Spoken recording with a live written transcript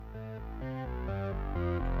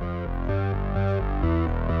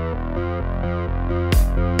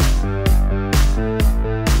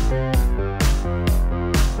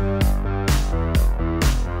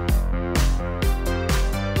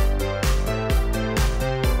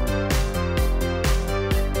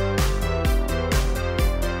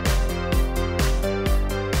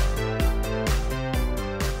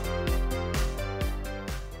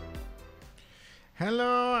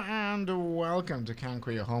to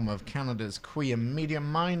CanQueer, home of Canada's queer media.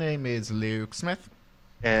 My name is Luke Smith.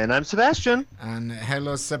 And I'm Sebastian. And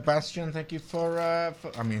hello, Sebastian. Thank you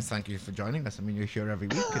thank you for joining us. I mean, you're here every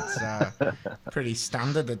week. It's pretty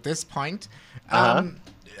standard at this point.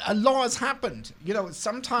 A lot has happened. You know,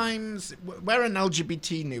 sometimes we're an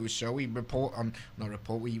LGBT news show. We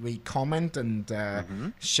we comment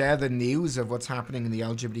and share the news of what's happening in the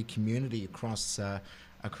LGBT community across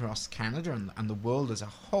Canada and the world as a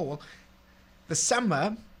whole. The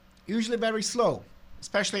summer, usually very slow,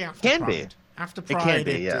 especially after Pride. After Pride,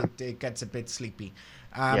 it gets a bit sleepy.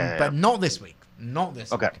 But not this week. Not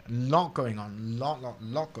this week. A lot going on.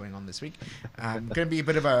 Lot going on this week. Going to be a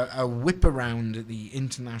bit of a whip around the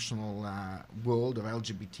international world of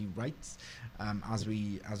LGBT rights as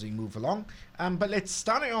we move along. But let's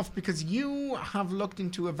start it off because you have looked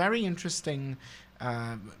into a very interesting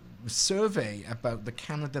survey about the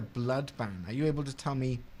Canada blood ban. Are you able to tell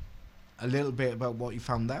me a little bit about what you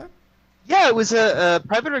found there? Yeah, it was a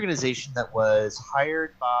private organization that was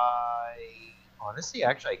hired by, honestly,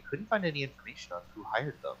 actually, I couldn't find any information on who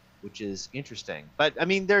hired them, which is interesting. But, I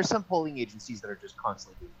mean, there are some polling agencies that are just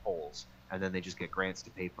constantly doing polls, and then they just get grants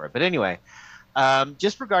to pay for it. But anyway,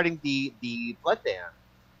 just regarding the blood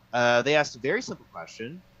ban, they asked a very simple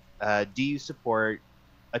question. Do you support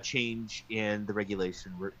a change in the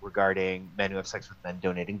regulation regarding men who have sex with men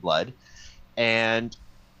donating blood? And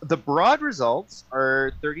the broad results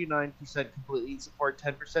are 39% completely in support,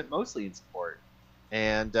 10% mostly in support,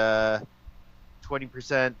 and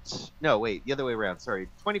 20%. No, wait, the other way around. Sorry,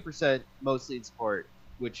 20% mostly in support,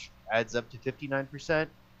 which adds up to 59%.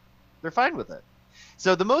 They're fine with it.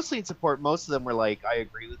 So the mostly in support, most of them were like, I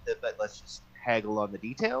agree with it, but let's just haggle on the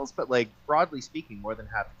details. But like broadly speaking, more than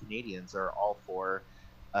half of Canadians are all for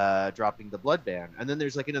dropping the blood ban. And then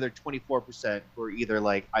there's like another 24% who are either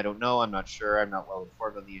like, I don't know, I'm not sure, I'm not well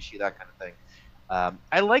informed on the issue, that kind of thing.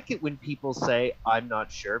 I like it when people say, I'm not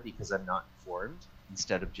sure because I'm not informed,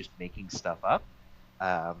 instead of just making stuff up.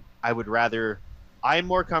 I'm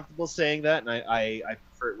more comfortable saying that, and I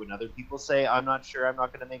prefer it when other people say, I'm not sure, I'm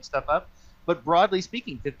not going to make stuff up. But broadly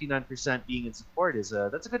speaking, 59% being in support that's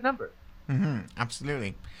a good number. Mm-hmm,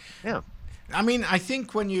 absolutely. Yeah. I mean, I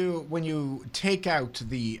think when you take out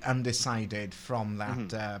the undecided from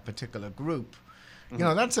that particular group, you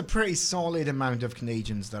know, that's a pretty solid amount of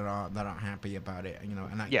Canadians that are happy about it. You know,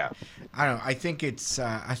 and I don't know. I think it's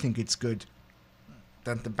good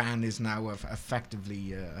that the ban is now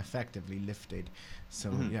effectively lifted. So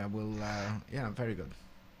very good.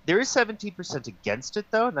 There is 17% against it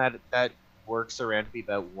though, and that works around to be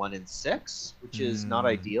about 1 in 6, which is not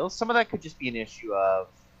ideal. Some of that could just be an issue of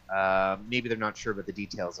maybe they're not sure about the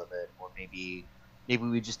details of it, or maybe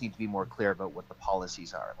we just need to be more clear about what the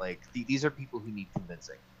policies are. Like these are people who need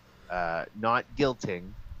convincing, not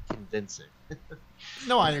guilting, convincing.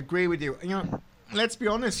 No, I agree with you. You know, let's be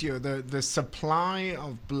honest here. The supply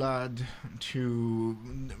of blood to,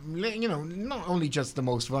 you know, not only just the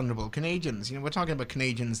most vulnerable Canadians. You know, we're talking about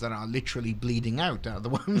Canadians that are literally bleeding out. The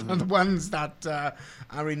ones that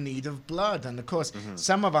are in need of blood. And of course,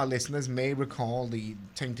 some of our listeners may recall the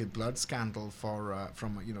tainted blood scandal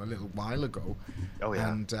from a little while ago. Oh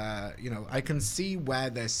yeah. And you know, I can see where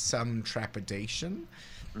there's some trepidation.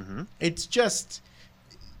 It's just,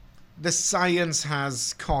 the science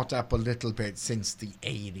has caught up a little bit since the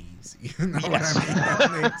 80s. You know what I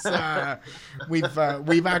mean? It's,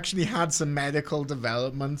 we've actually had some medical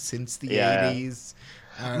development since the 80s.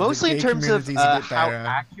 Mostly in terms of how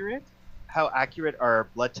accurate our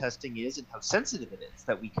blood testing is and how sensitive it is,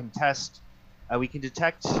 that we can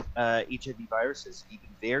detect HIV viruses in even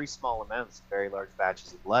very small amounts in very large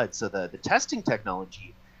batches of blood. So the testing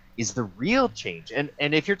technology is the real change. And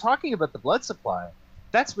if you're talking about the blood supply,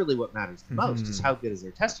 that's really what matters the most, is how good is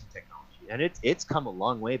their testing technology. And it's come a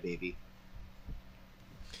long way, baby.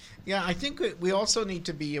 Yeah, I think we also need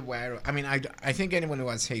to be aware of, I mean, I think anyone who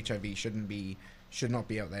has HIV should not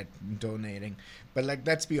be out there donating. But like,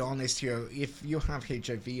 let's be honest here, if you have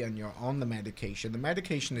HIV and you're on the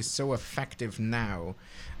medication is so effective now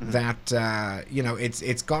that, you know,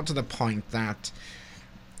 it's got to the point that,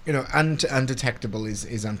 you know, undetectable is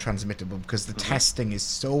untransmittable, because the testing is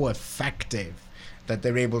so effective that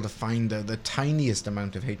they're able to find the tiniest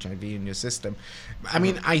amount of HIV in your system. I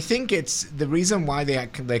mean, I think it's the reason why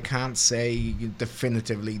they can't say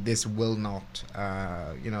definitively this will not,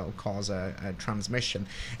 cause a transmission.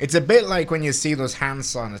 It's a bit like when you see those hand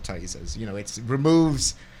sanitizers. You know, it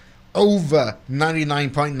removes over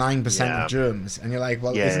 99.9% of Yeah. germs, and you're like,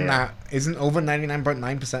 well, isn't over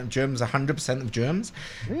 99.9% of germs 100% of germs?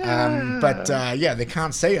 But they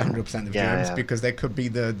can't say 100% of germs because there could be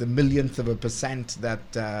the millionth of a percent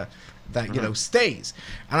that stays.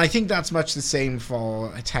 And I think that's much the same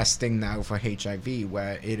for testing now for HIV,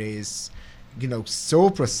 where it is so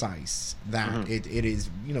precise that it is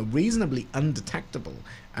reasonably undetectable,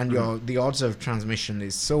 and the odds of transmission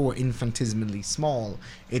is so infinitesimally small.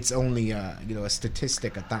 It's only a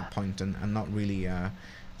statistic at that point, and not really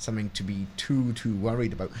something to be too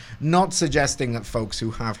worried about. Not suggesting that folks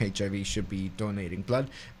who have HIV should be donating blood,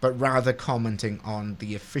 but rather commenting on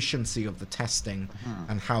the efficiency of the testing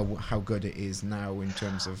and how good it is now in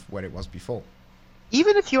terms of what it was before.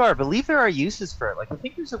 Even if you are, I believe there are uses for it. Like, I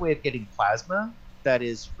think there's a way of getting plasma that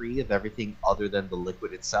is free of everything other than the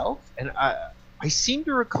liquid itself. And I seem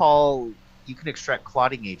to recall you can extract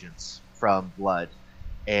clotting agents from blood,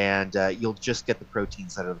 and you'll just get the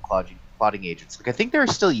proteins that are the clotting agents. Like, I think there are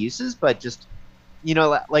still uses, but just,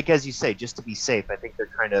 like as you say, just to be safe, I think they're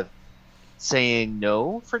kind of saying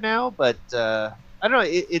no for now. But I don't know.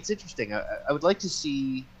 It's interesting. I would like to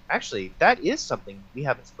see. Actually, that is something we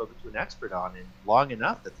haven't spoken to an expert on in long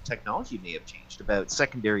enough, that the technology may have changed about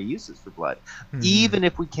secondary uses for blood. Even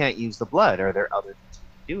if we can't use the blood, are there other things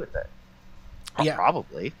we can do with it? Yeah.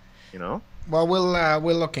 Probably, Well, we'll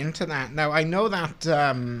look into that. Now, I know that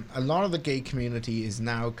a lot of the gay community is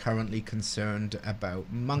now currently concerned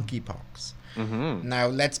about monkeypox. Now,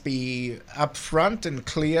 let's be upfront and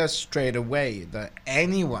clear straight away that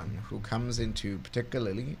anyone who comes into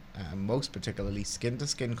most particularly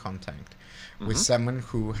skin-to-skin contact with someone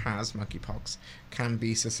who has monkeypox can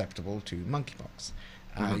be susceptible to monkeypox.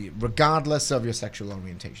 Regardless of your sexual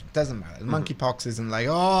orientation, doesn't matter. Monkeypox isn't like,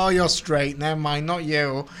 oh, you're straight, never mind, not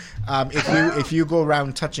you. If you go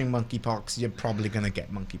around touching monkeypox, you're probably gonna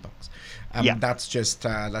get monkeypox. That's just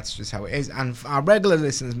how it is. And our regular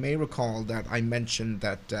listeners may recall that I mentioned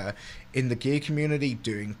that in the gay community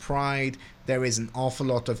during Pride, there is an awful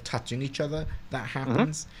lot of touching each other that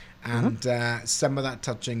happens. And some of that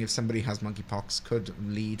touching, if somebody has monkeypox, could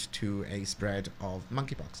lead to a spread of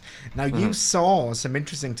monkeypox. Now, you saw some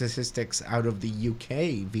interesting statistics out of the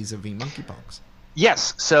UK vis-a-vis monkeypox.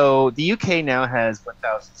 Yes. So the UK now has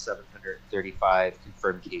 1,735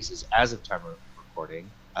 confirmed cases as of time of recording.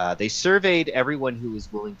 They surveyed everyone who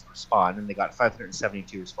was willing to respond, and they got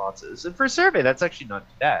 572 responses. And for a survey, that's actually not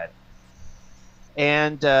too bad.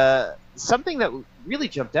 And something that really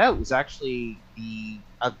jumped out was actually the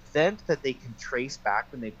event that they can trace back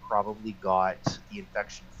when they probably got the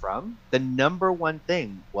infection from. The number one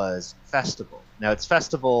thing was festival. Now, it's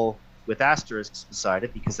festival with asterisks beside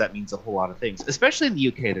it, because that means a whole lot of things. Especially in the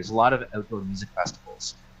UK, there's a lot of outdoor music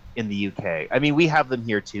festivals in the UK. I mean, we have them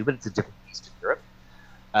here too, but it's a different beast in Europe.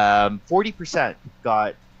 40%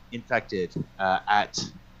 got infected at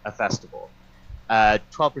a festival,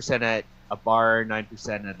 12% at a bar,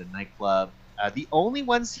 9% at a nightclub. The only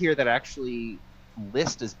ones here that actually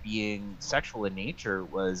list as being sexual in nature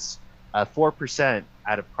was 4%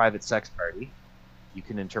 at a private sex party. You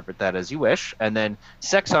can interpret that as you wish. And then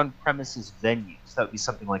sex on premises venues. That would be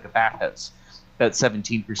something like a bathhouse, about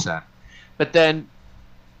 17%. But then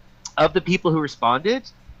of the people who responded,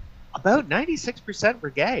 about 96% were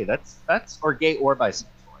gay. That's or gay or bisexual,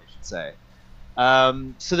 I should say.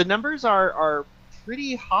 So the numbers are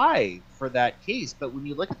pretty high for that case. But when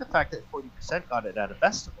you look at the fact that 40% got it at a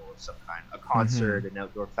festival of some kind, a concert, an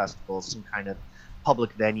outdoor festival, some kind of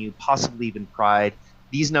public venue, possibly even Pride,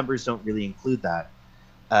 these numbers don't really include that,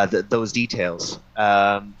 those details.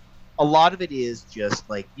 A lot of it is just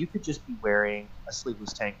like, you could just be wearing a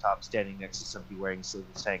sleeveless tank top standing next to somebody wearing a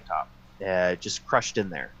sleeveless tank top, just crushed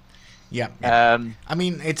in there. Yeah. I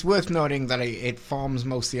mean, it's worth noting that it forms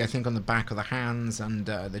mostly, I think, on the back of the hands and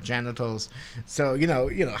the genitals. So,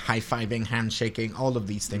 high-fiving, handshaking, all of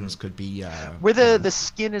these things could be... where the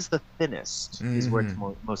skin is the thinnest is where it's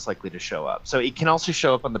most likely to show up. So it can also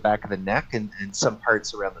show up on the back of the neck and some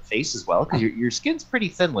parts around the face as well, because your skin's pretty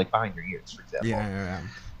thin, like behind your ears, for example. Yeah.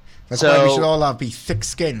 That's why we should all be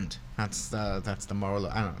thick-skinned. That's the moral.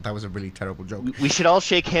 I don't know. That was a really terrible joke. We should all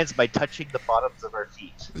shake hands by touching the bottoms of our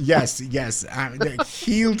feet. Yes.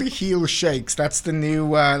 Heel to heel shakes. That's the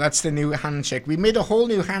new handshake. We made a whole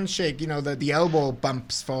new handshake. The elbow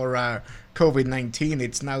bumps for COVID-19.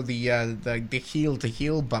 It's now the heel to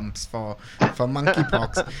heel bumps for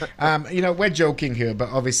monkeypox. We're joking here, but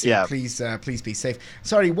obviously, please be safe.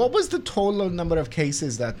 Sorry, what was the total number of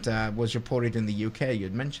cases that was reported in the UK?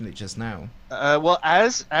 You'd mentioned it just now. Well,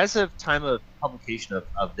 as of time of publication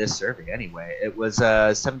of this survey, anyway, it was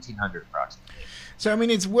 1,700 approximately. So, I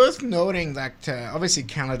mean, it's worth noting that obviously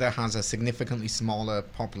Canada has a significantly smaller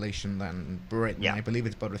population than Britain. Yeah. I believe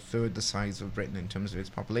it's about a third the size of Britain in terms of its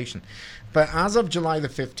population. But as of July the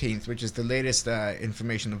 15th, which is the latest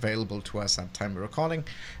information available to us at time of recording,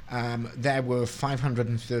 there were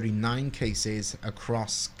 539 cases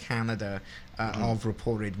across Canada of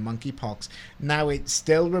reported monkeypox. Now, it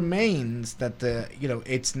still remains that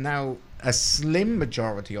it's now a slim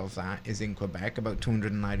majority of that is in Quebec, about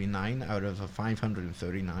 299 out of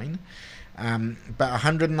 539. But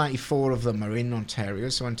 194 of them are in Ontario.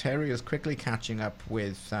 So Ontario is quickly catching up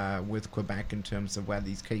with Quebec in terms of where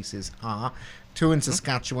these cases are. 2 in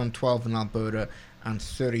Saskatchewan, 12 in Alberta, and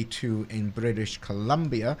 32 in British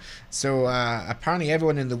Columbia. So apparently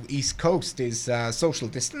everyone in the East Coast is social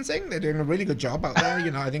distancing. They're doing a really good job out there.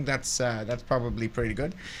 I think that's probably pretty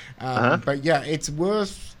good. But yeah, it's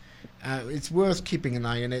worth keeping an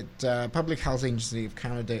eye on it. Public Health Agency of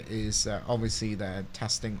Canada is obviously they're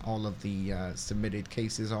testing all of the submitted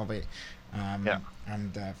cases of it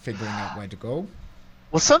and figuring out where to go.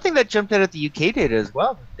 Well, something that jumped out at the UK data as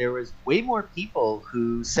well, there was way more people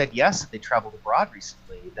who said yes that they traveled abroad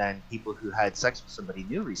recently than people who had sex with somebody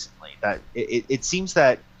new recently. That it seems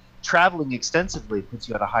that traveling extensively puts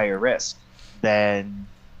you at a higher risk than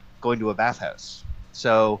going to a bathhouse.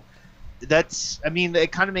 So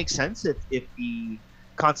it kind of makes sense if the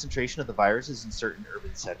concentration of the virus is in certain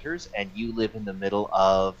urban centers and you live in the middle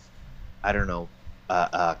of, I don't know,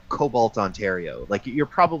 Cobalt, Ontario. Like, you're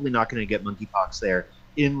probably not going to get monkeypox there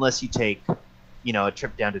unless you take, a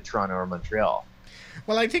trip down to Toronto or Montreal.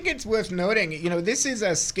 Well, I think it's worth noting, this is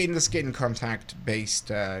a skin-to-skin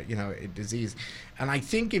contact-based, disease. And I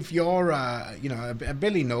think if you're, a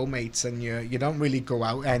Billy No mates and you don't really go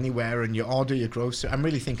out anywhere and you order your grocery, I'm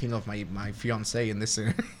really thinking of my fiance in this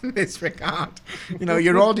in this regard.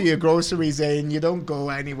 You order your groceries in, you don't go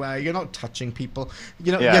anywhere, you're not touching people.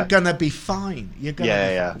 You're gonna be fine. You're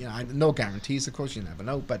gonna be fine. No guarantees, of course, you never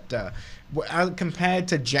know. But compared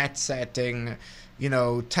to jet setting,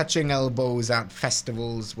 touching elbows at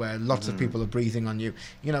festivals where lots of people are breathing on you,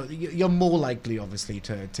 you're more likely, obviously,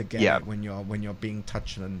 to get it when you're being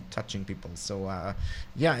touched and touching people. So,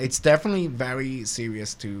 it's definitely very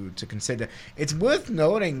serious to consider. It's worth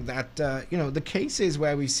noting that, the cases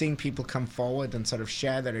where we've seen people come forward and sort of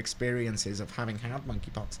share their experiences of having had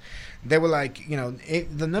monkeypox, they were like,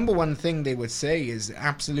 the number one thing they would say is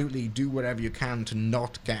absolutely do whatever you can to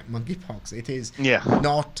not get monkeypox. It is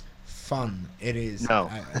not fun. It is.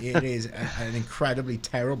 It is an incredibly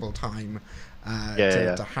terrible time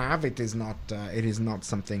to have. It is not. It is not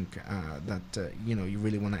something that you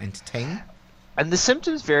really want to entertain. And the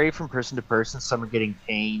symptoms vary from person to person. Some are getting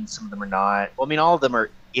pain. Some of them are not. Well, I mean, all of them are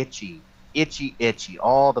itchy.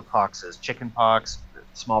 All the poxes, chicken pox,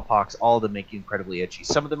 smallpox, all of them make you incredibly itchy.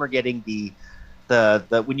 Some of them are getting the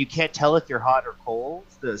when you can't tell if you're hot or cold.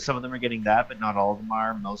 Some of them are getting that, but not all of them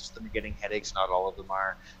are. Most of them are getting headaches. Not all of them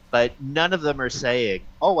are. But none of them are saying,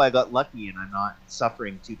 "Oh, I got lucky and I'm not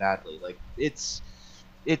suffering too badly." Like, it's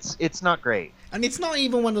not great. And it's not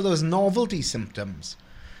even one of those novelty symptoms,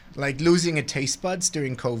 like losing a taste buds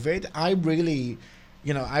during COVID. I really,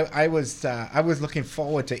 I was looking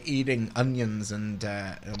forward to eating onions and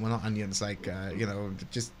not onions, like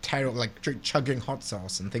just terrible, like chugging hot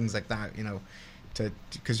sauce and things like that.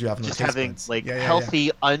 Because you have no just taste having buds.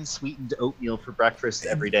 Healthy unsweetened oatmeal for breakfast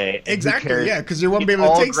every day. Exactly, because you won't be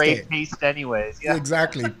able to taste it. All great taste anyways. Yeah.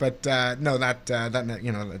 Exactly, but no, that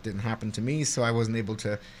that didn't happen to me, so I wasn't able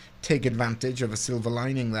to take advantage of a silver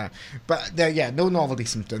lining there. But no novelty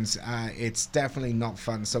symptoms. It's definitely not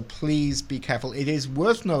fun, so please be careful. It is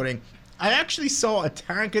worth noting, I actually saw a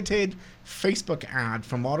targeted Facebook ad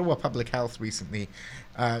from Ottawa Public Health recently,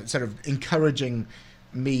 sort of encouraging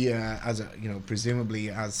me as a presumably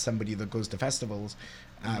as somebody that goes to festivals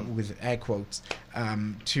with air quotes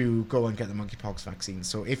to go and get the monkeypox vaccine.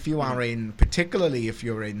 So if you are particularly if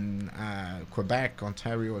you're in Quebec,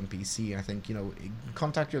 Ontario and BC, I think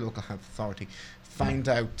contact your local health authority, find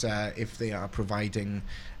out if they are providing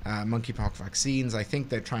monkeypox vaccines. I think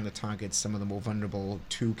they're trying to target some of the more vulnerable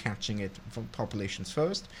to catching it for populations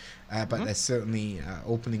first, but they're certainly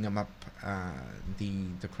opening them up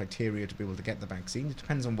the criteria to be able to get the vaccine. It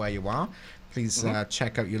depends on where you are. Please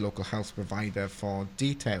check out your local health provider for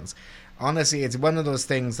details. Honestly, it's one of those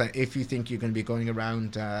things that if you think you're going to be going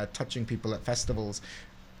around touching people at festivals,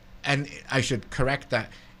 and I should correct that,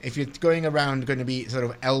 if you're going around going to be sort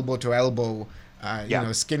of elbow to elbow,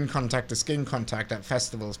 skin contact to skin contact at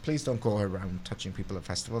festivals, please don't go around touching people at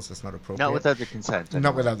festivals. That's not appropriate. Not without their consent.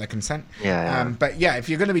 Not without their consent. Yeah. But if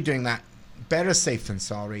you're going to be doing that, better safe than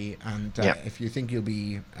sorry. And Yeah. if you think you'll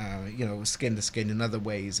be, skin to skin in other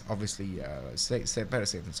ways, obviously, better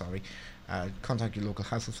safe than sorry. Contact your local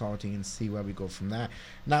health authority and see where we go from there.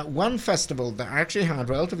 Now, one festival that actually had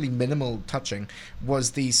relatively minimal touching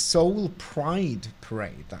was the Seoul Pride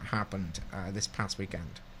Parade that happened this past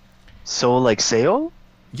weekend. Seoul, like Seoul?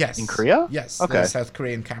 Yes. In Korea? Yes. Okay. The South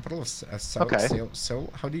Korean capital of Seoul. Okay.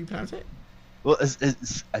 Seoul. How do you pronounce it? Well, I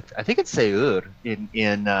think it's Seur in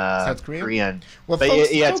South Korean? Well, but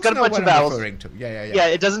folks, yeah, it's got a know bunch what of I'm vowels. referring to. Yeah. Yeah,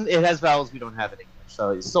 it has vowels we don't have in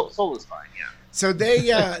English, so Seoul is fine. Yeah. So they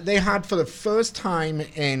had, for the first time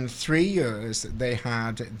in 3 years, they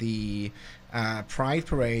had the Pride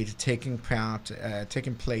Parade taking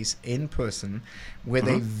place in person with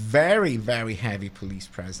a very, very heavy police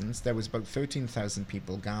presence. There was about 13,000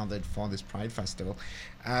 people gathered for this Pride Festival.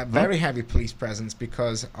 Very heavy police presence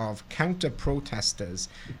because of counter-protesters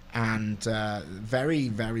and very,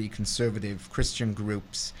 very conservative Christian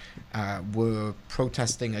groups were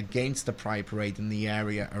protesting against the Pride Parade in the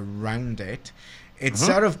area around it. It's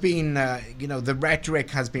sort of been, the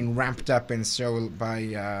rhetoric has been ramped up in Seoul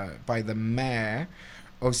by the mayor,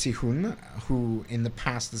 Oh Si-hun, who in the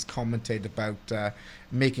past has commented about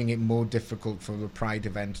making it more difficult for the Pride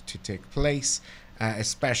event to take place,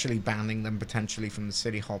 especially banning them potentially from the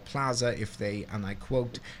City Hall Plaza if they, and I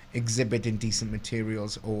quote, exhibit indecent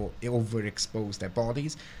materials or overexpose their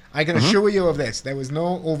bodies. I can assure you of this, there was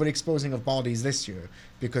no overexposing of bodies this year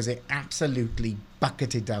because it absolutely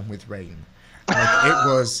bucketed down with rain.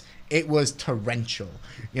 Like it was torrential.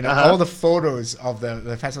 All the photos of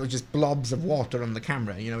the festival, just blobs of water on the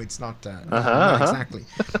camera. It's not exactly.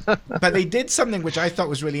 But they did something which I thought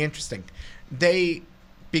was really interesting.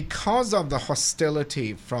 Because of the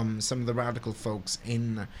hostility from some of the radical folks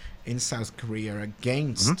in South Korea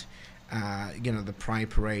against the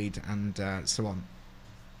Pride Parade and so on,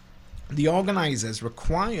 the organizers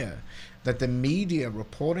require that the media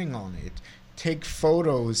reporting on it take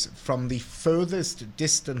photos from the furthest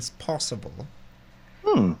distance possible.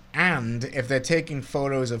 And if they're taking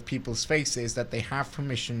photos of people's faces, that they have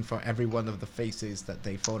permission for every one of the faces that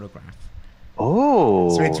they photograph.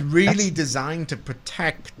 Oh. So it's really designed to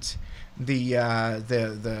protect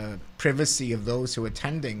the privacy of those who are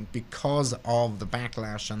attending because of the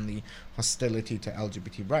backlash and the hostility to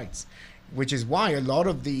LGBT rights. Which is why a lot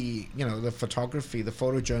of the photography, the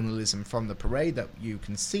photojournalism from the parade that you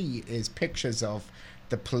can see is pictures of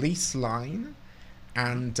the police line,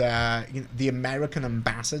 and the American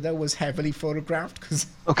ambassador was heavily photographed because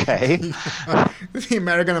the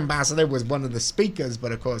American ambassador was one of the speakers,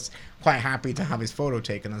 but of course quite happy to have his photo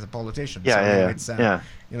taken as a politician.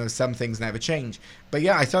 Some things never change. But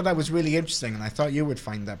yeah, I thought that was really interesting, and I thought you would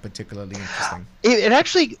find that particularly interesting. It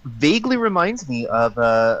actually vaguely reminds me of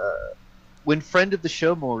when friend of the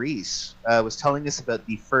show Maurice was telling us about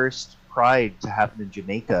the first Pride to happen in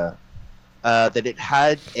Jamaica, that it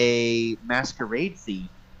had a masquerade theme,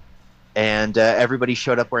 and everybody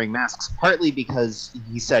showed up wearing masks. Partly because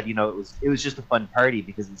he said, it was just a fun party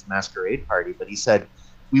because it's a masquerade party. But he said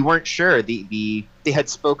we weren't sure. They had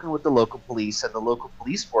spoken with the local police, and the local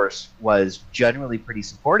police force was generally pretty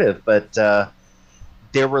supportive, but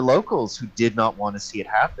there were locals who did not want to see it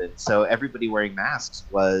happen. So everybody wearing masks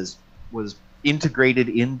was integrated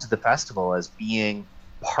into the festival as being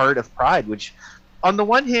part of Pride, which on the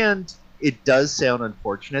one hand, it does sound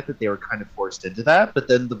unfortunate that they were kind of forced into that, but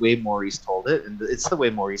then the way Maurice told it, and it's the way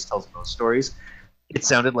Maurice tells most stories, it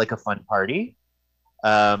sounded like a fun party.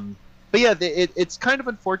 But yeah, it's kind of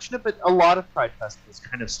unfortunate, but a lot of Pride festivals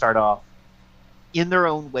kind of start off in their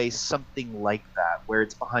own way something like that, where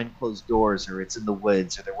it's behind closed doors, or it's in the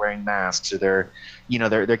woods, or they're wearing masks, or they're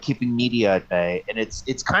keeping media at bay, and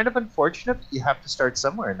it's kind of unfortunate, but you have to start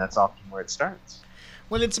somewhere, and that's often where it starts.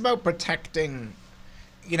 Well, it's about protecting.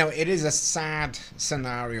 It is a sad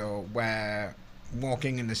scenario where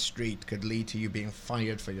walking in the street could lead to you being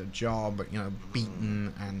fired for your job,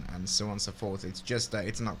 beaten and so on and so forth. It's just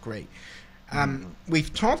it's not great.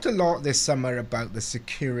 We've talked a lot this summer about the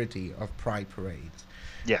security of Pride parades.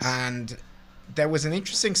 Yes. And there was an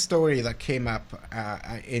interesting story that came up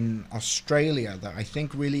in Australia that I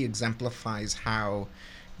think really exemplifies how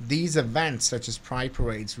these events, such as Pride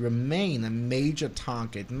parades, remain a major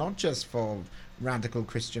target, not just for radical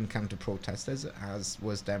Christian counter-protesters, as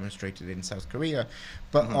was demonstrated in South Korea,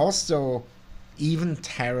 but also even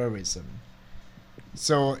terrorism.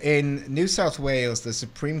 So in New South Wales, the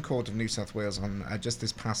Supreme Court of New South Wales on just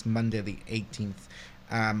this past Monday, the 18th,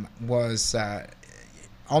 was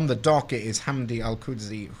on the docket is Hamdi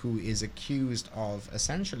Al-Qudsi, who is accused of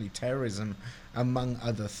essentially terrorism, among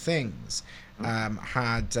other things.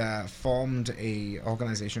 Had formed a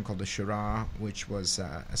organization called the Shura, which was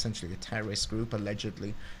essentially a terrorist group,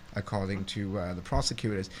 allegedly, according to the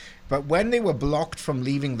prosecutors. But when they were blocked from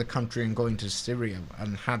leaving the country and going to Syria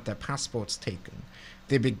and had their passports taken,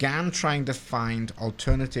 they began trying to find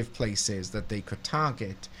alternative places that they could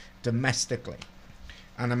target domestically.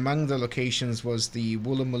 And among the locations was the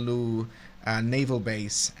Woolloomooloo naval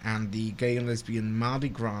base and the gay and lesbian Mardi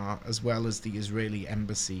Gras, as well as the Israeli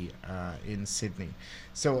embassy in Sydney.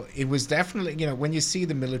 So it was definitely, you know, when you see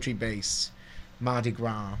the military base, Mardi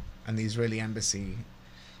Gras, and the Israeli embassy,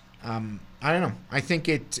 I don't know. I think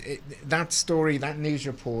that story, that news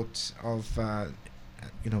report of,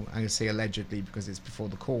 you know, I say allegedly because it's before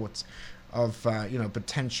the courts, of, you know,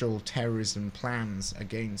 potential terrorism plans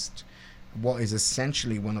against what is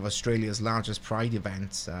essentially one of Australia's largest pride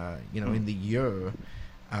events, you know, in the year.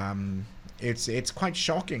 It's quite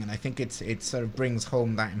shocking, and I think it sort of brings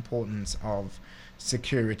home that importance of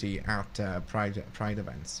security at pride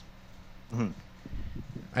events. Mm-hmm.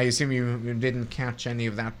 I assume you didn't catch any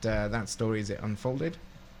of that story as it unfolded?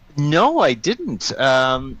 No, I didn't.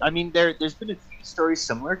 I mean, there's been a few stories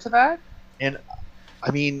similar to that, and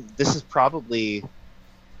I mean, this is probably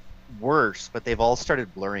worse, but they've all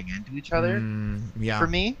started blurring into each other for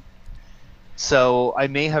me. So I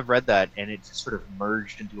may have read that, and it just sort of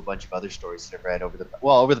merged into a bunch of other stories that I've read over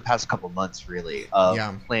the past couple of months, really, of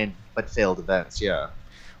planned but failed events. Yeah.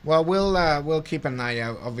 Well, we'll keep an eye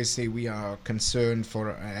out. Obviously, we are concerned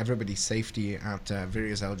for everybody's safety at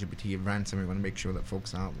various LGBT events, and we want to make sure that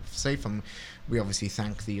folks are safe. And we obviously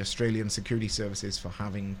thank the Australian security services for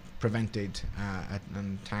having prevented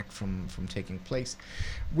an attack from taking place.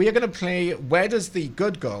 We are going to play Where Does the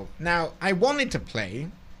Good Go? Now, I wanted to play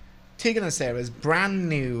Tegan and Sarah's brand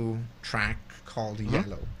new track called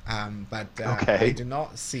Yellow, but I do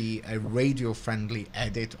not see a radio-friendly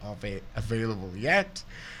edit of it available yet.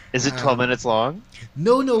 Is it 12 minutes long?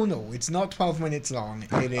 No. It's not 12 minutes long.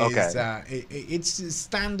 It is. It's a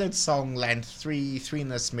standard song length, three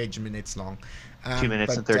and a smidge minutes long. 2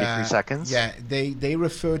 minutes and 33 seconds. Yeah, they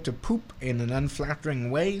refer to poop in an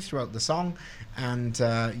unflattering way throughout the song, and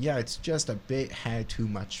it's just a bit hair too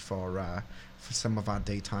much for some of our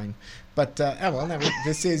daytime. But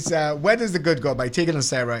this is Where Does the Good Go by Tegan and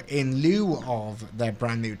Sarah in lieu of their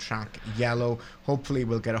brand new track Yellow. Hopefully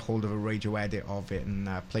we'll get a hold of a radio edit of it and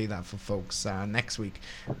play that for folks next week.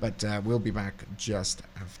 But we'll be back just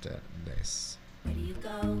after this. Where do you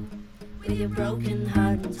go with your broken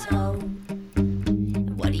heart and soul?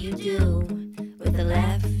 And what do you do with the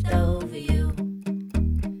leftover you?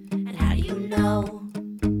 And how do you know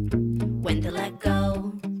when to let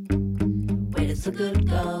go? Where does the good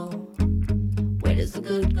go? Where does the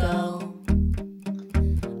good go?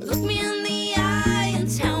 Look me in the eye and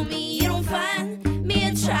tell me you don't find me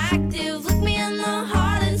attractive. Look me in the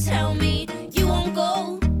heart and tell me you won't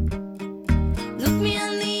go. Look me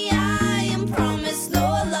in the eye and promise no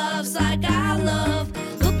love's like I love.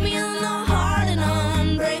 Look me in the heart and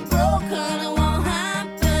unbreak broken. It won't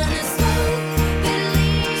happen. It's love that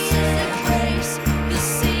leaves us embrace the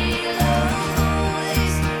seal of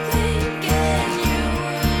always thinking you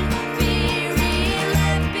would be real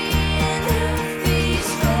happy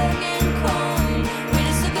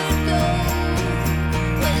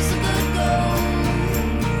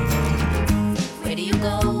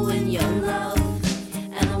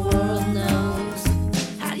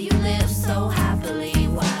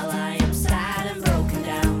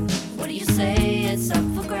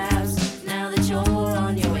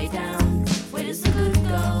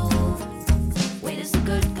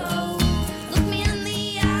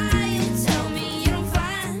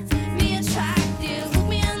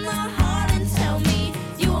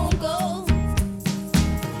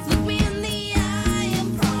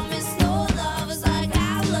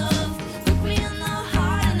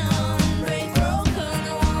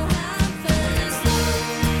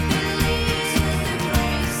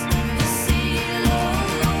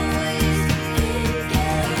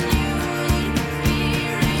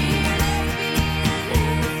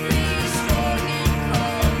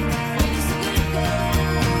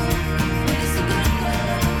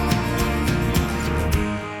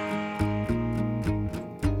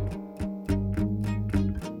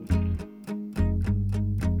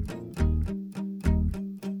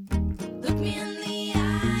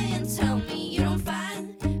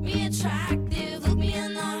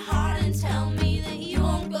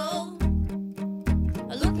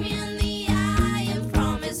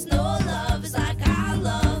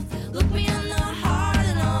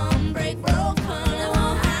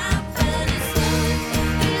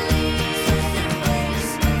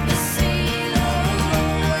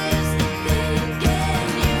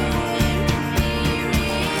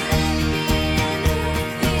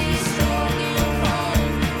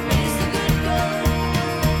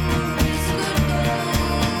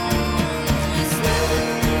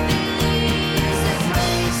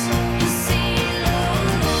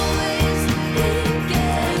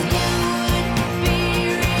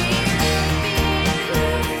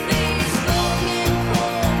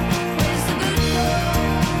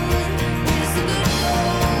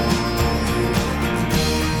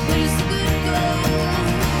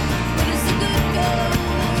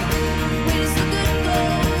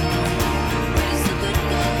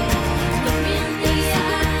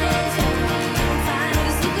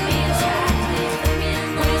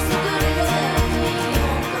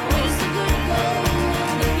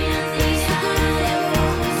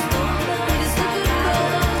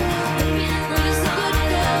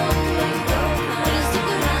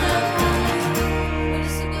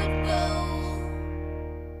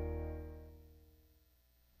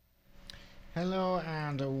Hello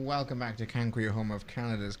and welcome back to Can Queer, home of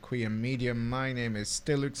Canada's queer media. My name is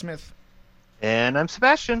still Luke Smith, And I'm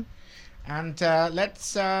Sebastian. and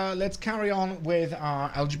let's carry on with our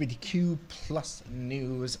LGBTQ plus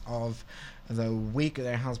news of the week.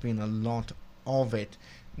 There has been a lot of it.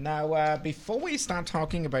 Now, before we start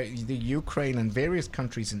talking about the Ukraine and various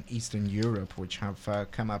countries in Eastern Europe, which have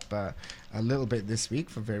come up a little bit this week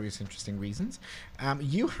for various interesting reasons,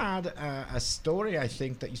 you had a story, I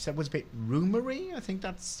think, that you said was a bit rumory. I think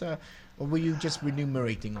that's, or were you just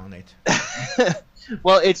enumerating on it?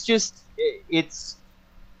 Well, it's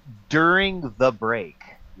during the break,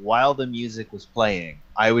 while the music was playing,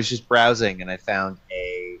 I was just browsing and I found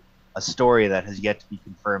a story that has yet to be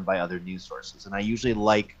confirmed by other news sources. And I usually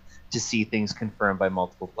like to see things confirmed by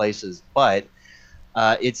multiple places. But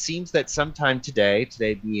it seems that sometime today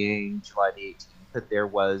being July the 18th, that there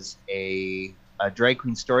was a drag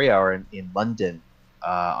queen story hour in London,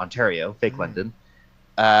 Ontario, fake London,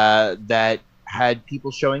 that had people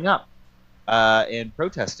showing up and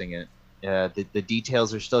protesting it. The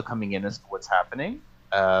details are still coming in as to what's happening.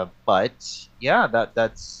 But yeah,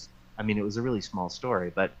 that's, I mean, it was a really small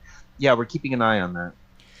story, but yeah, we're keeping an eye on that.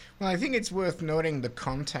 Well, I think it's worth noting the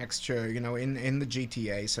context here. You know, in the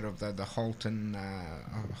GTA, sort of the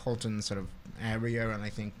Halton sort of area, and I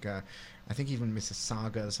think even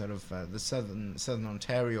Mississauga, sort of the southern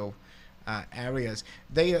Ontario areas,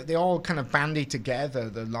 they all kind of bandied together,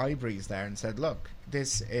 the libraries there, and said, look,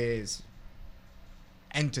 this is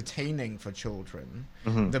entertaining for children.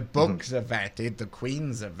 The books are vetted, the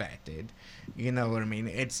queens are vetted. You know what I mean?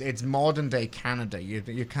 It's modern day Canada.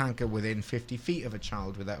 You can't go within 50 feet of a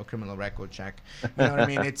child without a criminal record check. You know what I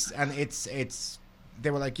mean? It's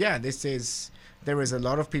they were like, yeah, there is a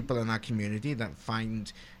lot of people in our community that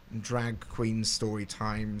find drag queen story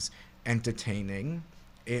times entertaining.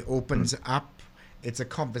 It opens up. It's a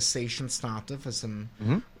conversation starter for some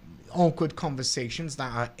awkward conversations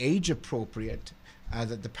that are age appropriate.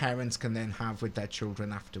 That the parents can then have with their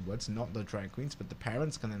children afterwards, not the drag queens, but the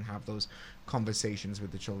parents can then have those conversations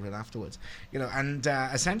with the children afterwards. You know, and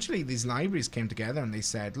essentially these libraries came together and they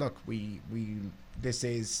said, look, we this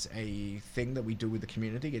is a thing that we do with the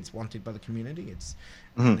community. It's wanted by the community.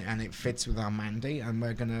 And it fits with our mandate, and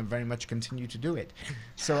we're going to very much continue to do it.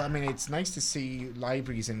 So, I mean, it's nice to see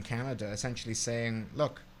libraries in Canada essentially saying,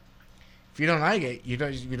 look, if you don't like it, you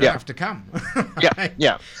don't have to come. Right?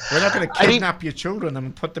 Yeah. We're not going to kidnap your children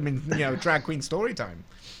and put them in, drag queen story time.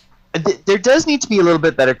 There does need to be a little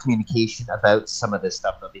bit better communication about some of this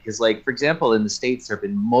stuff, though, because, like, for example, in the States, there have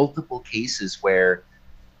been multiple cases where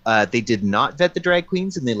they did not vet the drag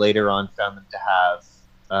queens, and they later on found them to have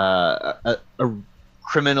a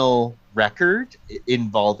criminal record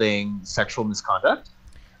involving sexual misconduct.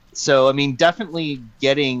 So, I mean, definitely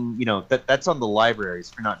getting, that's on the libraries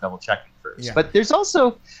for not double checking first. Yeah. But there's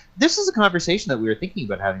also, this is a conversation that we were thinking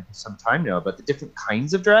about having for some time now about the different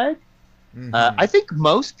kinds of drag. I think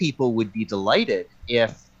most people would be delighted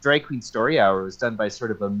if Drag Queen Story Hour was done by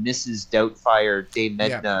sort of a Mrs. Doubtfire, Dame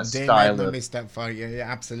Edna style of... Miss Doubtfire, yeah,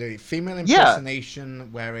 absolutely. Female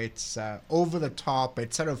impersonation where it's over the top,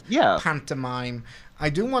 it's sort of pantomime. I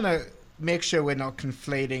do want to make sure we're not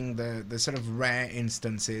conflating the sort of rare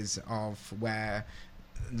instances of where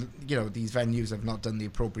these venues have not done the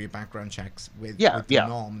appropriate background checks with the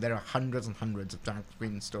norm. There are hundreds and hundreds of drag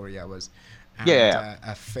queen story hours, and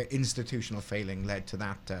institutional failing led to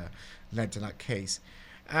that case.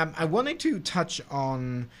 I wanted to touch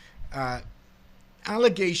on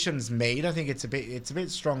allegations made. I think it's a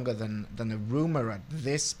bit stronger than a rumor at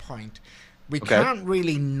this point. We can't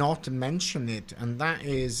really not mention it, and that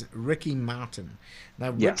is Ricky Martin.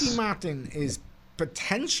 Now, Ricky Martin is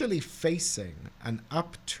potentially facing an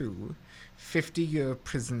up to 50-year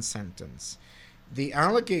prison sentence. The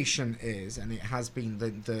allegation is, and it has been,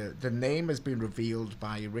 the name has been revealed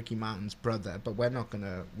by Ricky Martin's brother, but we're not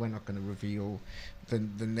gonna reveal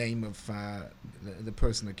the name of the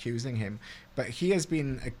person accusing him. But he has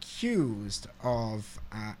been accused of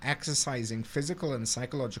exercising physical and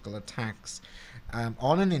psychological attacks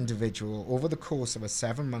on an individual over the course of a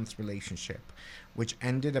 7-month relationship, which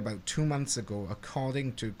ended about 2 months ago,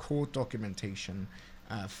 according to court documentation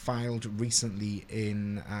filed recently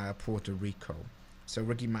in Puerto Rico. So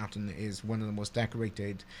Ricky Martin is one of the most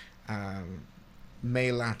decorated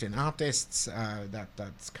male Latin artists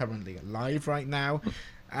that's currently alive right now.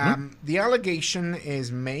 The allegation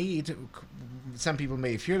is made, some people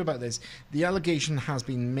may have heard about this, the allegation has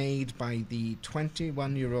been made by the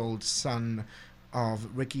 21-year-old son of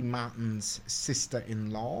Ricky Martin's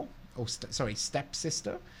sister-in-law,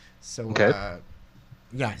 stepsister. So,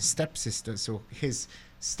 stepsister. So his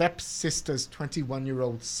stepsister's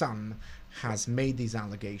 21-year-old son has made these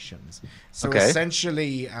allegations. So Okay.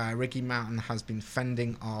 essentially, Ricky Martin has been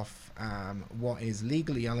fending off what is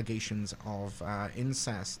legally allegations of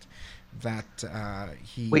incest that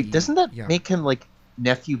he... Wait, doesn't that yeah, make him like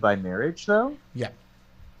nephew by marriage though? yeah.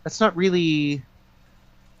 That's not really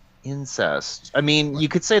incest. I mean, Well, you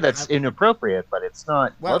could say that's inappropriate, but it's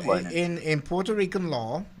not Well, bloodline. in Puerto Rican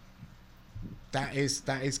law, that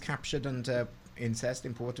is captured under incest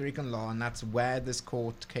in Puerto Rican law, and that's where this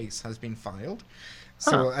court case has been filed.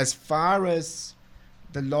 So as far as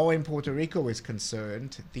the law in Puerto Rico is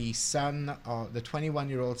concerned, the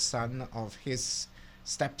 21-year-old son of his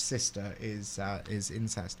stepsister is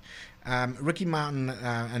incest. Ricky Martin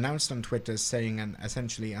announced on Twitter saying, and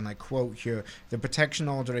essentially, and I quote here, "The protection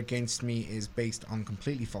order against me is based on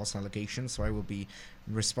completely false allegations, so I will be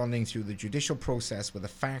responding through the judicial process with the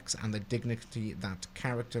facts and the dignity that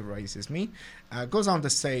characterizes me." Goes on to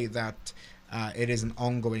say that it is an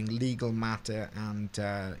ongoing legal matter, and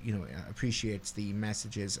appreciates the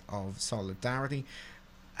messages of solidarity.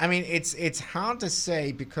 I mean, it's hard to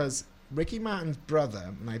say because Ricky Martin's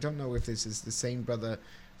brother, and I don't know if this is the same brother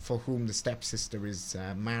for whom the stepsister is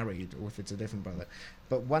married, or if it's a different brother,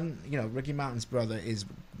 but Ricky Martin's brother is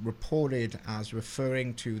reported as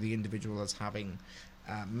referring to the individual as having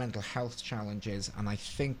mental health challenges, and I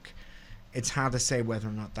think it's hard to say whether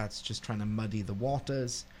or not that's just trying to muddy the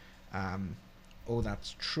waters. Or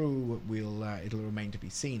that's true. It'll remain to be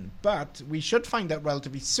seen, but we should find out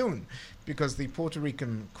relatively soon, because the Puerto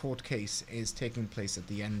Rican court case is taking place at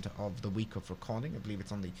the end of the week of recording. I believe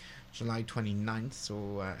it's on the July 29th,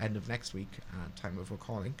 so end of next week, time of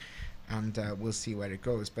recording, and we'll see where it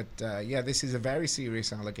goes. But this is a very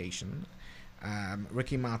serious allegation.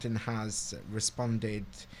 Ricky Martin has responded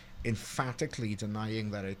emphatically denying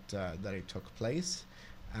that it took place.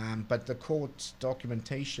 But the court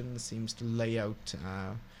documentation seems to lay out,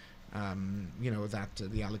 that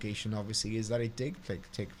the allegation obviously is that it did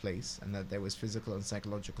take place, and that there was physical and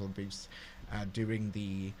psychological abuse during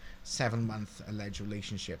the 7-month alleged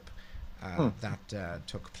relationship that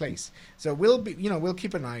took place. So we'll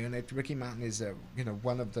keep an eye on it. Ricky Martin is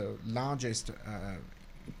one of the largest,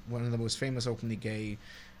 one of the most famous openly gay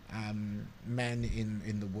men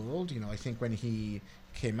in the world. I think when he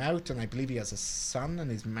came out, and I believe he has a son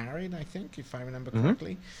and is married, I think, if I remember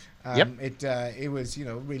correctly. It was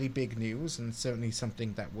really big news, and certainly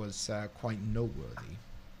something that was quite noteworthy.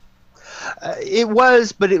 It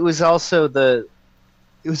was, but it was also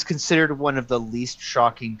it was considered one of the least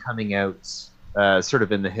shocking coming outs sort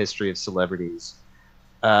of in the history of celebrities.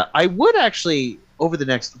 I would actually, over the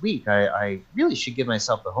next week, I really should give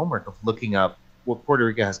myself the homework of looking up what Puerto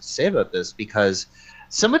Rico has to say about this, because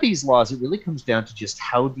some of these laws, it really comes down to just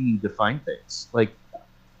how do you define things. Like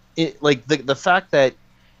the fact that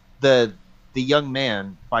the young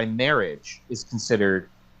man by marriage is considered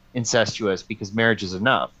incestuous because marriage is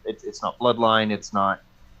enough. It's not bloodline. It's not,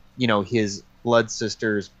 his blood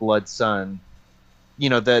sister's blood son.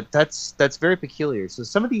 That's very peculiar. So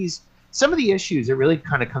some of the issues, it really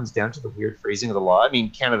kind of comes down to the weird phrasing of the law. I mean,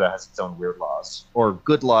 Canada has its own weird laws, or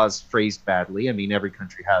good laws phrased badly. I mean, every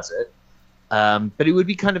country has it. But it would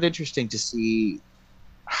be kind of interesting to see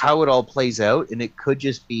how it all plays out, and it could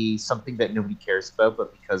just be something that nobody cares about,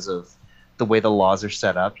 but because of the way the laws are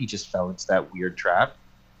set up, he just fell into that weird trap.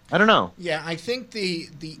 I don't know. Yeah, I think the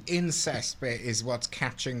incest bit is what's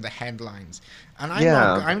catching the headlines, and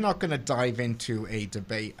I'm not going to dive into a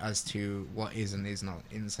debate as to what is and is not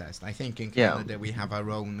incest. I think in Canada we have our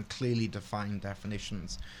own clearly defined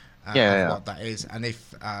definitions of what that is, and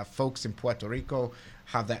if folks in Puerto Rico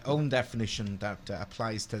have their own definition that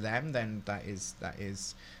applies to them, then that is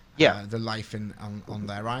the life on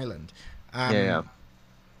their island.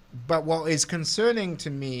 But what is concerning to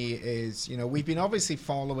me is, we've been obviously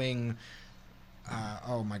following,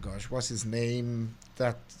 oh my gosh, what's his name?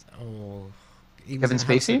 Kevin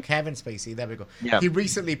Spacey? Kevin Spacey, there we go. Yeah. He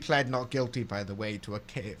recently pled not guilty, by the way, to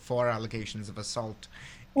 4 allegations of assault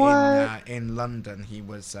in London.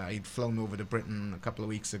 He'd flown over to Britain a couple of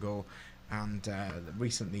weeks ago, and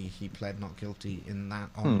recently he pled not guilty in that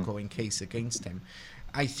ongoing case against him.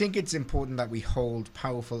 I think it's important that we hold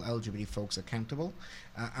powerful LGBT folks accountable,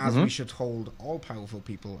 as we should hold all powerful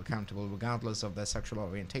people accountable, regardless of their sexual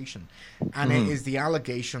orientation. And it is the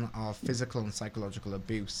allegation of physical and psychological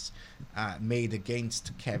abuse made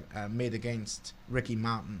against Ricky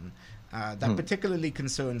Martin that particularly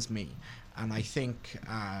concerns me. And I think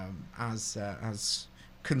as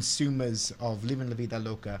consumers of Living La Vida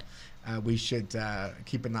Loca, we should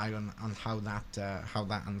keep an eye on how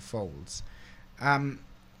that unfolds.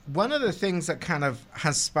 One of the things that kind of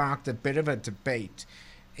has sparked a bit of a debate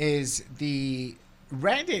is the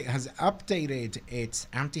Reddit has updated its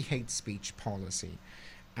anti-hate speech policy,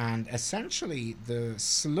 and essentially the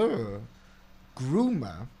slur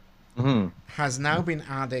groomer has now been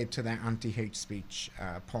added to their anti-hate speech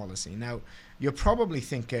policy. Now, you're probably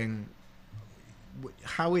thinking,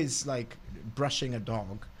 how is like brushing a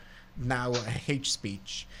dog now a hate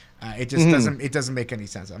speech? It just doesn't make any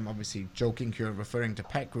sense. I'm obviously joking here, referring to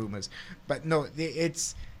pet groomers, but no,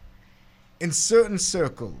 it's in certain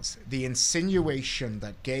circles the insinuation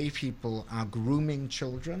that gay people are grooming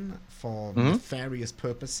children for nefarious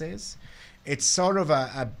purposes. It's sort of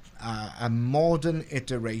a modern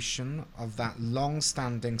iteration of that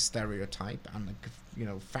long-standing stereotype, and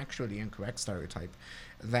factually incorrect stereotype,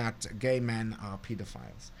 that gay men are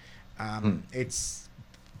pedophiles.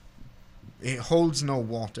 It holds no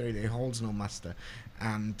water, it holds no muster,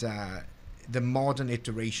 and the modern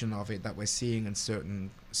iteration of it that we're seeing in certain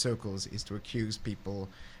circles is to accuse people,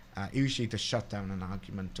 usually to shut down an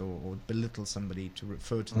argument or belittle somebody, to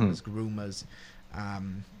refer to them as groomers,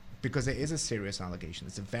 because it is a serious allegation.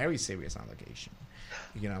 It's a very serious allegation.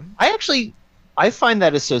 I find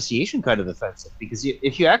that association kind of offensive, because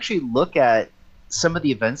if you actually look at some of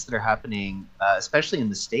the events that are happening, especially in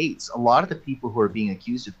the States, a lot of the people who are being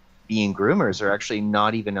accused of being groomers are actually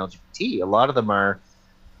not even LGBT. A lot of them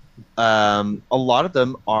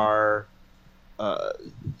are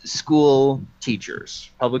school teachers,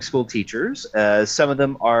 public school teachers. Some of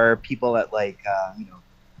them are people at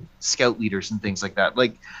scout leaders and things like that.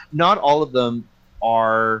 Like, not all of them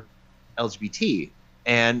are LGBT.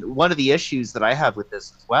 And one of the issues that I have with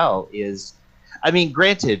this as well is, I mean,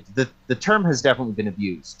 granted, the term has definitely been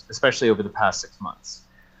abused, especially over the past 6 months.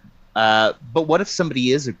 But what if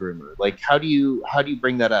somebody is a groomer? Like, how do you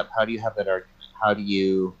bring that up? How do you have that argument? How do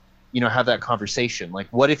you have that conversation? Like,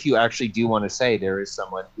 what if you actually do want to say there is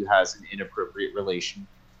someone who has an inappropriate relation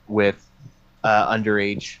with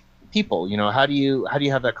underage people? How do you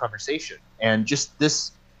have that conversation? And just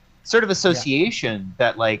this sort of association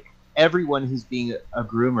that, like, everyone who's being a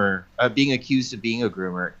groomer, being accused of being a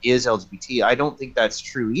groomer, is LGBT. I don't think that's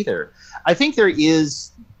true either. I think there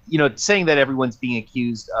is, saying that everyone's being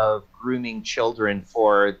accused of grooming children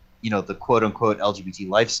for, the quote unquote LGBT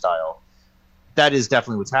lifestyle. That is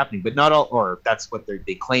definitely what's happening, but not all, or that's what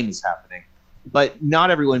they claim is happening. But not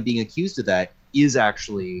everyone being accused of that is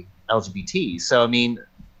actually LGBT. So, I mean,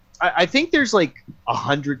 I think there's like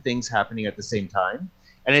 100 things happening at the same time.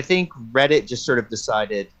 And I think Reddit just sort of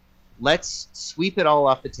decided, let's sweep it all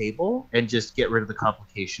off the table and just get rid of the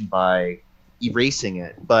complication by erasing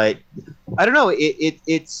it. But I don't know,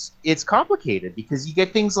 it's complicated, because you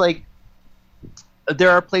get things like, there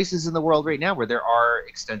are places in the world right now where there are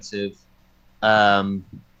extensive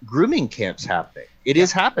grooming camps happening. It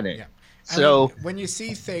is happening. Yeah. So when you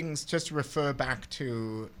see things, just to refer back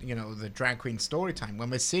to the drag queen story time,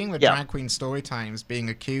 when we're seeing the drag queen story times being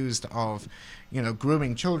accused of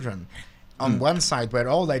grooming children, on one side, where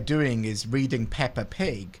all they're doing is reading Peppa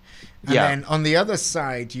Pig, and then on the other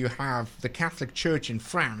side you have the Catholic Church in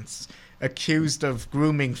France accused of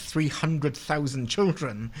grooming 300,000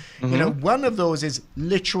 children. One of those is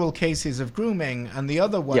literal cases of grooming, and the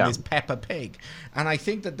other one is Peppa Pig. And I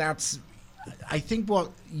think I think what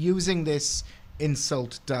using this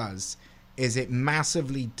insult does is it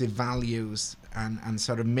massively devalues and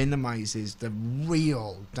sort of minimizes the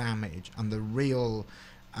real damage and the real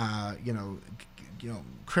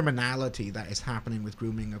criminality that is happening with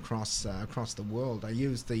grooming across the world. I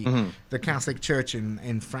used the Catholic Church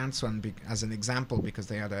in France as an example, because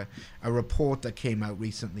they had a report that came out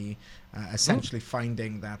recently, essentially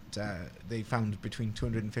finding that they found between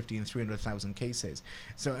 250 and 300,000 cases.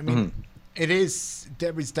 So I mean, there is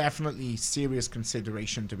definitely serious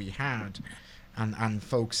consideration to be had, and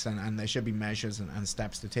folks, and there should be measures and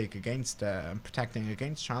steps to take against protecting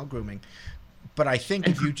against child grooming. But I think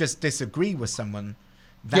if you just disagree with someone,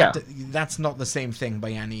 that's not the same thing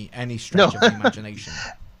by any stretch of the imagination.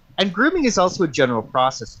 And grooming is also a general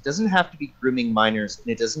process. It doesn't have to be grooming minors, and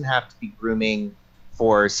it doesn't have to be grooming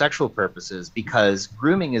for sexual purposes, because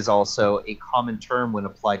grooming is also a common term when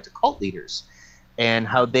applied to cult leaders and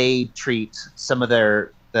how they treat some of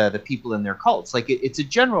the people in their cults. Like, it's a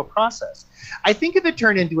general process. I think if it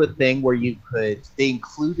turned into a thing where they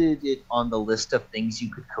included it on the list of things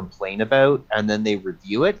you could complain about, and then they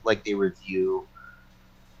review it, like they review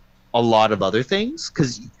a lot of other things,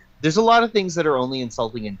 because there's a lot of things that are only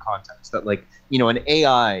insulting in context, that, like, an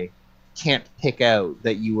AI can't pick out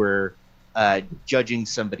that you were judging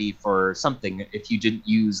somebody for something if you didn't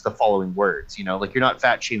use the following words. Like, you're not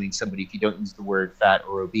fat shaming somebody if you don't use the word fat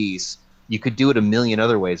or obese. You could do it a million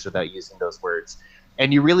other ways without using those words.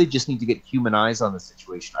 and you really just need to get human eyes on the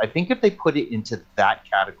situation. I think if they put it into that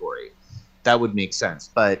category, that would make sense.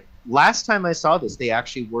 But last time I saw this, they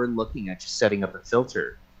actually were looking at just setting up a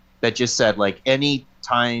filter that just said, like, any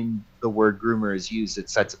time the word groomer is used, it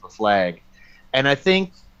sets up a flag. And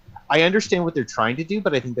I understand what they're trying to do,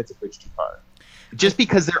 but I think that's a bridge too far. Just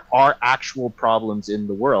because there are actual problems in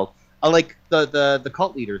the world, like the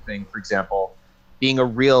cult leader thing, for example, being a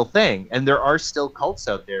real thing. And there are still cults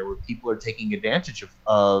out there where people are taking advantage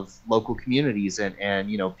of local communities and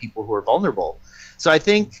people who are vulnerable. So I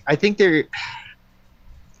think it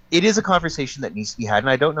is a conversation that needs to be had, and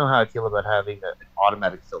I don't know how I feel about having an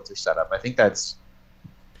automatic filter set up. I think that's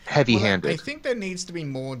heavy-handed. Well, I think there needs to be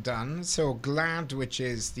more done. So GLAAD, which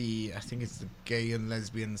is I think it's the Gay and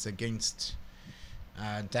Lesbians Against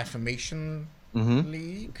Defamation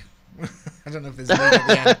League. I don't know if there's a league at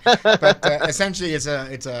the end, but essentially it's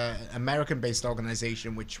a American-based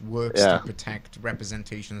organization which works to protect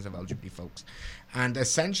representations of LGBT folks. And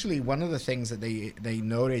essentially, one of the things that they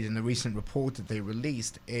noted in the recent report that they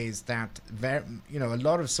released is that a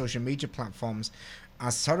lot of social media platforms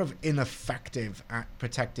are sort of ineffective at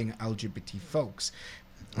protecting LGBT folks.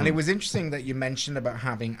 And it was interesting that you mentioned about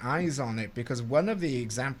having eyes on it, because one of the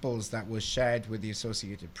examples that was shared with the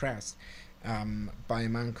Associated Press by a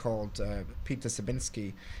man called Peter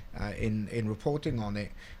Sabinski in reporting on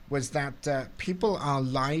it was that people are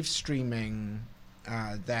live streaming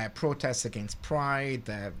their protests against Pride,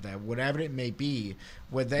 their whatever it may be,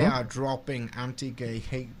 where they are dropping anti-gay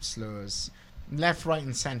hate slurs left, right,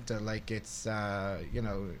 and center, like it's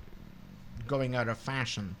going out of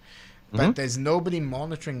fashion. But there's nobody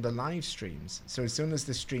monitoring the live streams. So as soon as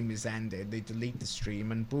the stream is ended, they delete the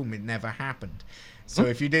stream, and boom, it never happened. So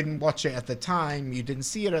if you didn't watch it at the time, you didn't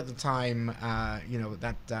see it at the time,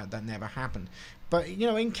 that never happened. But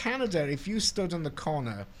in Canada, if you stood on the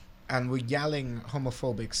corner and were yelling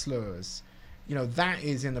homophobic slurs, that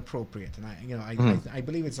is inappropriate, and I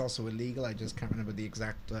believe it's also illegal. I just can't remember the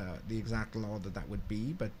exact law that would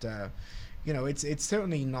be, but it's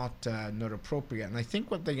certainly not appropriate. And I think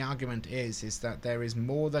what the argument is that there is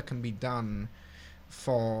more that can be done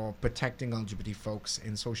for protecting LGBT folks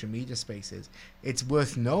in social media spaces. It's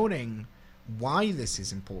worth noting why this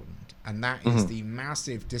is important, and that is the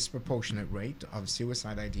massive disproportionate rate of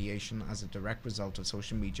suicide ideation as a direct result of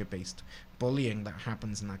social media based bullying that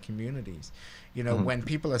happens in our communities. When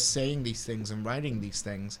people are saying these things and writing these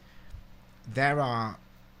things, there are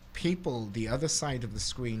people the other side of the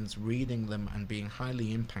screens reading them and being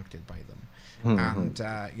highly impacted by them.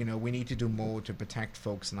 And we need to do more to protect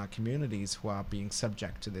folks in our communities who are being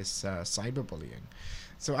subject to this cyberbullying.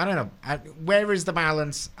 So I don't know. Where is the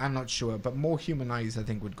balance? I'm not sure. But more human eyes, I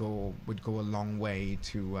think, would go a long way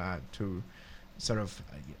to sort of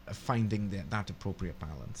finding that appropriate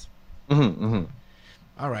balance.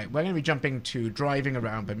 All right, we're going to be jumping to Driving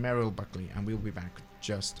Around by Merrill Buckley, and we'll be back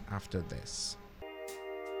just after this.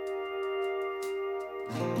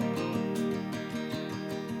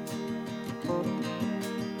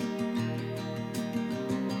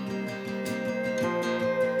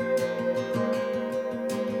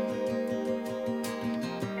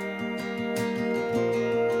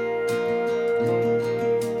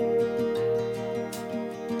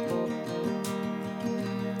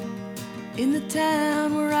 In the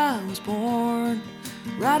town where I was born,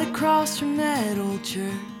 right across from that old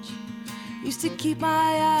church, used to keep my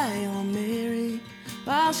eye on Mary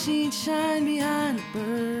while she'd shine behind the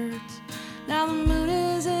birds. Now the moon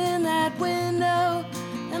is in that window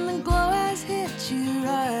and the glow has hit you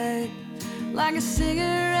right, like a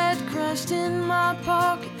cigarette crushed in my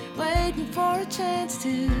pocket, waiting for a chance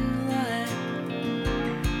to light.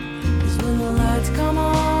 'Cause when the lights come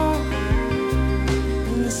on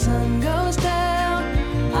and the sun goes down,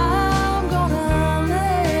 I'm gonna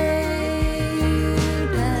lay you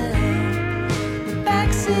down the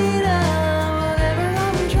backseat of whatever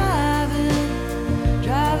I'm driving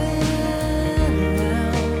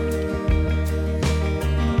around.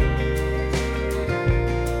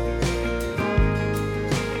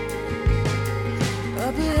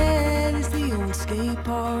 Up ahead is the old skate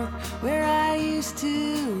park where I used to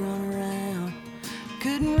run around.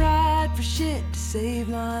 Couldn't ride for shit to save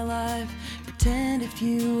my life, pretend if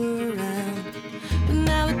you were around. But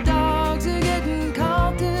now the dogs are getting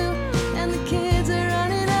called to and the kids are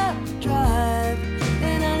running up the drive.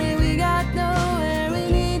 And honey, we got nowhere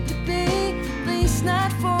we need to be, at least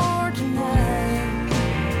not for tonight.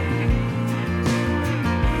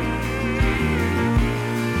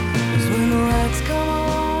 'Cause when the lights come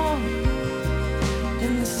on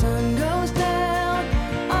and the sun goes down,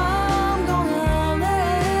 I'm gonna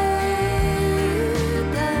lay you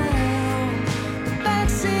down the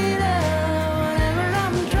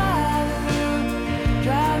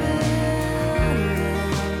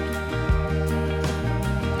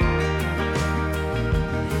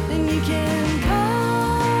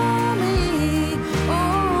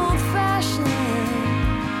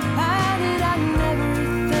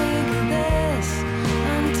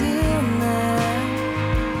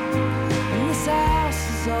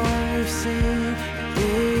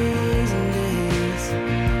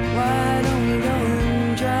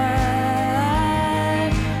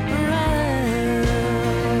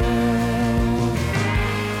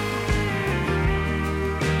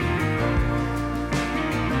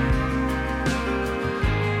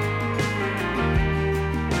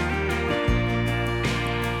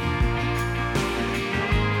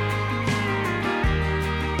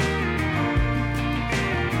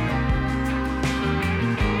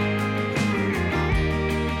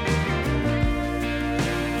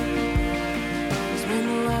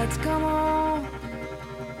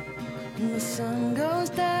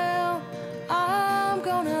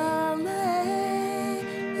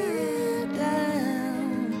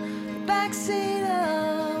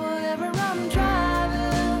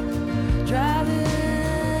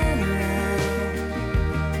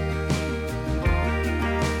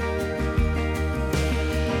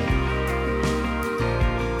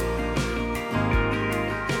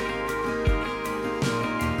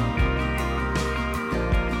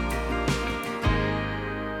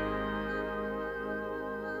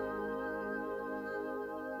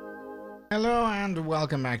Hello and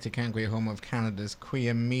welcome back to Canqueer, home of Canada's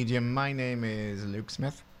queer medium. My name is Luke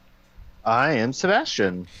Smith. I am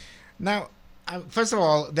Sebastian. Now, first of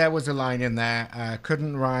all, there was a line in there,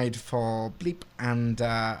 couldn't ride for bleep, and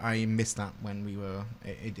I missed that when we were,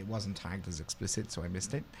 it wasn't tagged as explicit, so I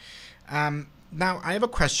missed it. Now, I have a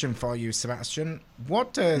question for you, Sebastian.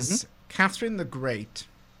 What does Catherine the Great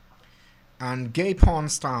and gay porn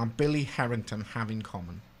star Billy Harrington have in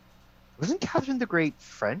common? Wasn't Catherine the Great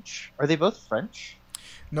French? Are they both French?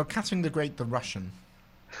 No, Catherine the Great, the Russian.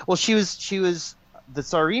 Well, she was the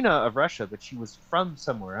Tsarina of Russia, but she was from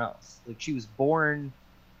somewhere else. Like, she was born...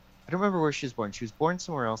 I don't remember where she was born. She was born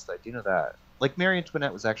somewhere else, though. Do you know that? Like, Marie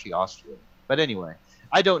Antoinette was actually Austrian. But anyway,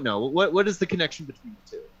 I don't know. What is the connection between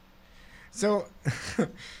the two? So,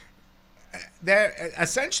 there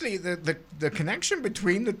essentially the connection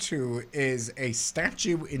between the two is a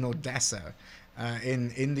statue in Odessa,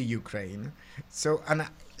 in the Ukraine. So, and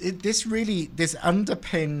this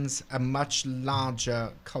underpins a much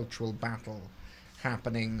larger cultural battle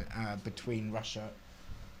happening between Russia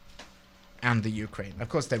and the Ukraine. Of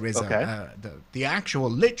course, there is the actual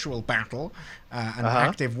literal battle, an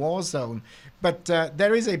active war zone, but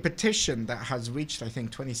there is a petition that has reached, I think,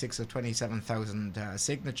 26 or 27,000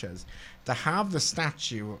 signatures to have the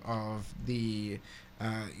statue of the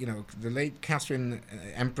the late Catherine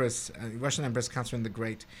Russian Empress Catherine the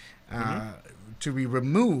Great, to be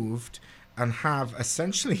removed and have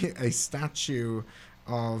essentially a statue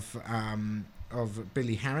of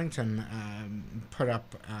Billy Harrington put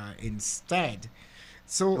up instead.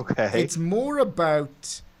 So it's more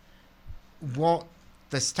about what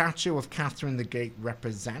the statue of Catherine the Great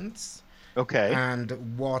represents,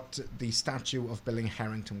 and what the statue of Billy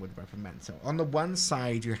Harrington would represent. So on the one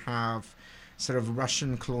side, you have sort of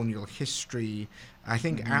Russian colonial history. I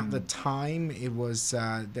think at the time it was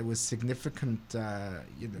there was significant.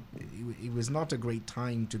 It was not a great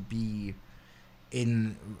time to be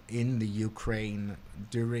in the Ukraine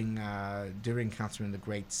during Catherine the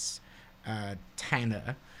Great's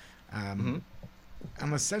tenure. And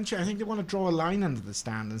essentially, I think they want to draw a line under the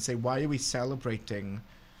stand and say, why are we celebrating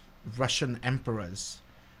Russian emperors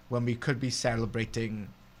when we could be celebrating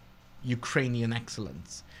Ukrainian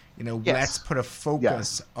excellence? Let's put a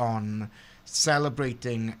focus on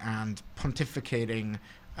celebrating and pontificating,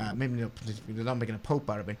 maybe not making a pope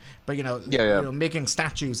out of it, but making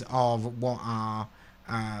statues of what are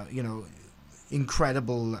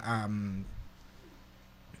incredible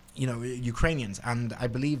Ukrainians. And I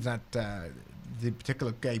believe that the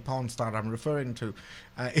particular gay porn star I'm referring to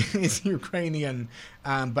is Ukrainian,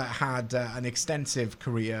 but had an extensive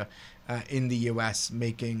career in the US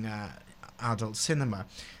making adult cinema.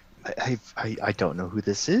 I don't know who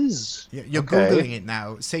this is. Yeah, you're Googling it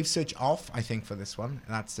now. Safe search off, I think, for this one.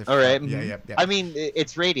 That's all right. Yeah. I mean,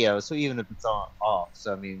 it's radio, so even if it's off,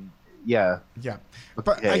 so I mean, yeah. Yeah,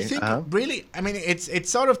 but I think really, I mean,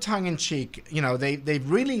 it's sort of tongue in cheek.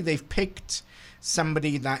 They've picked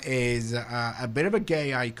somebody that is a bit of a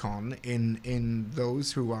gay icon in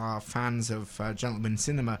those who are fans of gentleman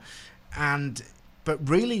cinema, but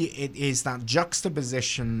really, it is that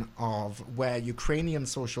juxtaposition of where Ukrainian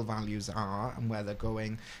social values are and where they're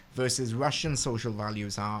going versus Russian social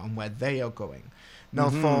values are and where they are going.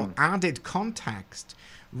 Now, for added context,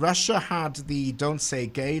 Russia had the Don't Say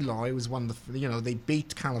Gay law. It was one of the, they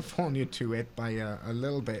beat California to it by a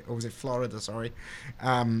little bit. Or was it Florida? Sorry.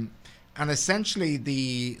 And essentially,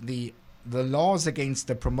 the laws against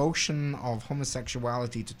the promotion of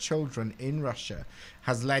homosexuality to children in Russia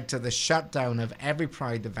has led to the shutdown of every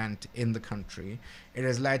pride event in the country. It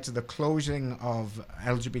has led to the closing of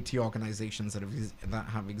LGBT organizations that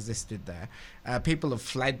have existed there. People have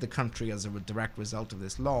fled the country as a direct result of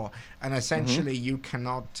this law. And essentially, you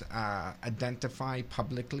cannot identify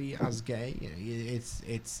publicly as gay. It's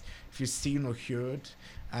if you've seen or heard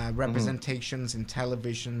representations in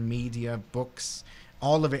television, media, books,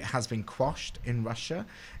 all of it has been quashed in Russia.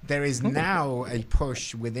 There is now a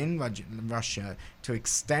push within Russia to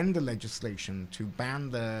extend the legislation to ban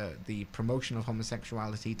the promotion of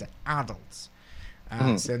homosexuality to adults.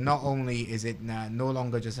 So not only is it no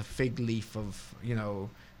longer just a fig leaf of,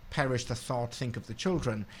 perish the thought, think of the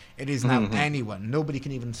children. It is now anyone. Nobody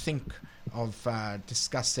can even think of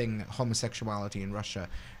discussing homosexuality in Russia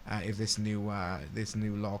if this new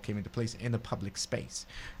law came into place in a public space.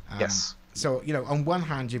 Yes. So, on one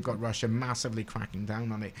hand, you've got Russia massively cracking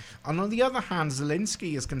down on it. And on the other hand,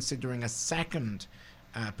 Zelensky is considering a second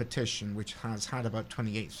petition, which has had about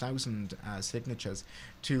 28,000 signatures,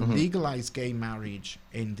 to legalize gay marriage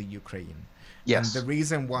in the Ukraine. Yes. And the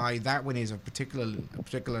reason why that one is a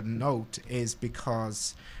particular note is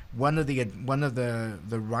because one of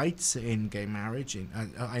the rights in gay marriage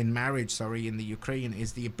in marriage in the Ukraine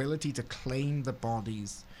is the ability to claim the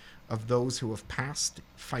bodies of those who have passed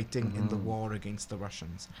fighting in the war against the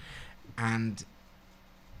Russians. And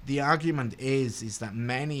the argument is that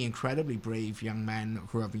many incredibly brave young men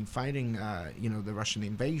who have been fighting the Russian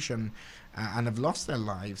invasion and have lost their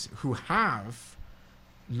lives, who have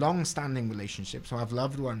long-standing relationships, who have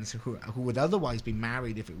loved ones who would otherwise be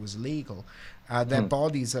married if it was legal, their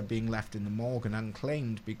bodies are being left in the morgue and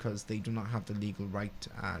unclaimed because they do not have the legal right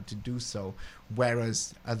to do so,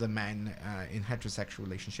 whereas other men in heterosexual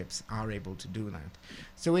relationships are able to do that.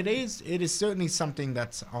 So it is certainly something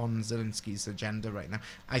that's on Zelensky's agenda right now.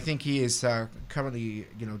 I think he is currently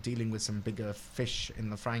dealing with some bigger fish in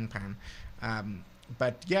the frying pan.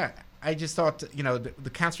 But yeah, I just thought,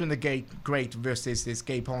 the Catherine the Great versus this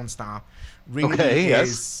gay porn star really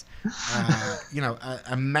is,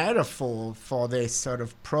 a metaphor for this sort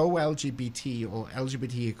of pro-LGBT or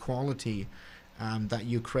LGBT equality that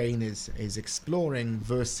Ukraine is exploring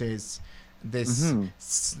versus this,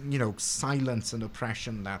 silence and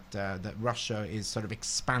oppression that Russia is sort of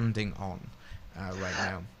expanding on right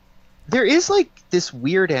now. There is like this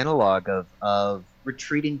weird analog of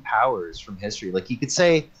retreating powers from history. Like you could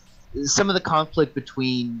say, some of the conflict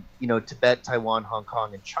between Tibet, Taiwan, Hong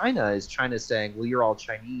Kong, and China is China saying, well, you're all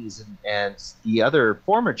Chinese, and the other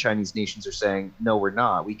former Chinese nations are saying, no, we're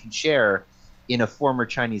not. We can share in a former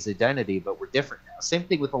Chinese identity, but we're different now. Same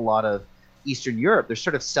thing with a lot of Eastern Europe. They're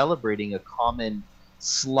sort of celebrating a common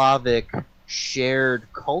Slavic shared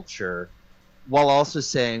culture while also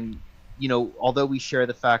saying, although we share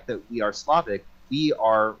the fact that we are Slavic, we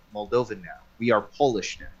are Moldovan now. We are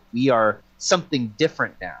Polish now. We are something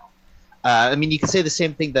different now. You can say the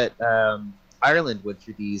same thing that Ireland went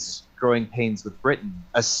through these growing pains with Britain,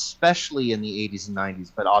 especially in the 80s and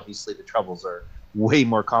 90s, but obviously the troubles are way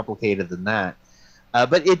more complicated than that.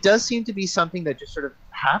 But it does seem to be something that just sort of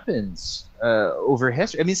happens over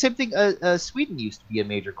history. Same thing, Sweden used to be a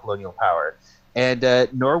major colonial power, and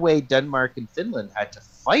Norway, Denmark, and Finland had to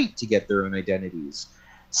fight to get their own identities.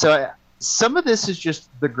 So some of this is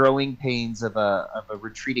just the growing pains of a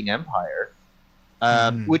retreating empire,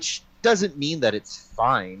 which doesn't mean that it's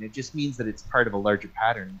fine. It just means that it's part of a larger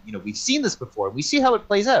pattern. We've seen this before. We see how it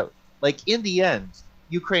plays out. Like in the end,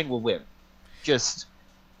 Ukraine will win. Just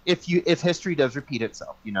if history does repeat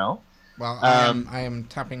itself, Well, I am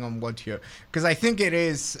tapping on wood here because I think it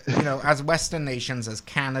is, as Western nations, as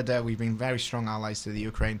Canada, we've been very strong allies to the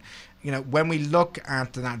Ukraine. When we look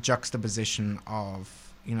at that juxtaposition of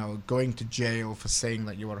going to jail for saying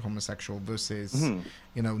that you are homosexual versus,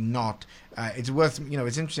 not. It's worth,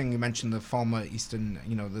 it's interesting you mentioned the former Eastern,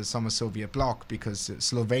 the former Soviet bloc, because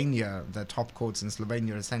Slovenia, the top courts in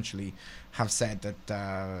Slovenia essentially have said that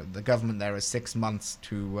the government there has 6 months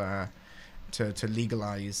to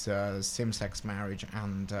legalize same-sex marriage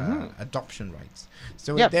and adoption rights.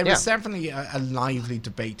 So there is definitely a lively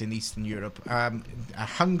debate in Eastern Europe.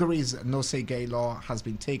 Hungary's no-say gay law has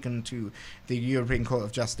been taken to the European Court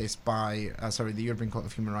of Justice the European Court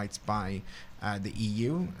of Human Rights by the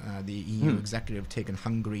EU. The EU executive taken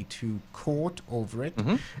Hungary to court over it,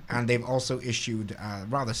 and they've also issued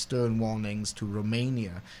rather stern warnings to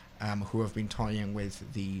Romania, who have been toying with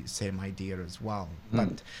the same idea as well.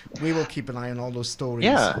 But we will keep an eye on all those stories.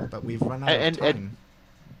 Yeah. But we've run out of time.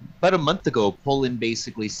 About a month ago, Poland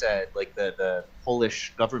basically said, like the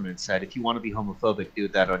Polish government said, if you want to be homophobic, do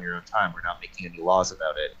that on your own time. We're not making any laws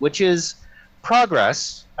about it, which is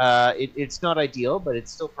progress. It's not ideal, but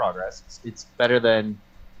it's still progress. It's better than,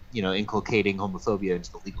 inculcating homophobia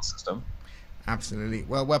into the legal system. Absolutely.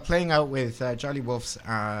 Well, we're playing out with Charlie Wolf's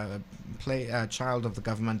Child of the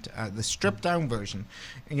Government, the stripped-down version.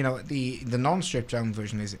 The non-stripped-down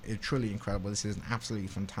version is truly incredible. This is an absolutely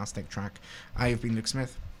fantastic track. I have been Luke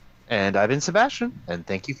Smith. And I've been Sebastian, and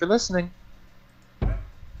thank you for listening. Father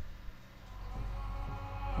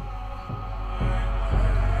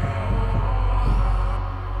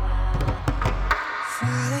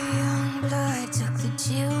Youngblood took the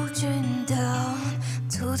children down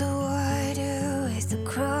to the water with the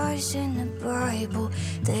cross in the Bible.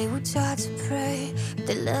 They were taught to pray, but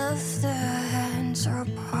they left their hands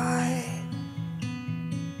apart.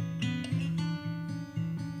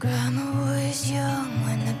 Grandma was young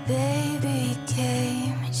when the baby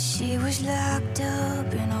came, and she was locked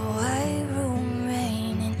up in a white room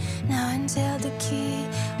raining. Now until the key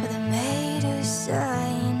where they made her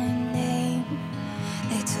sign her name.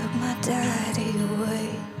 They took my daddy away.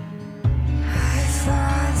 My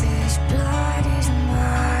father's blood is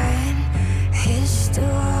mine. His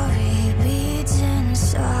story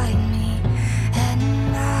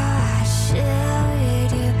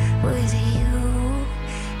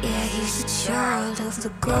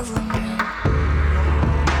of the government.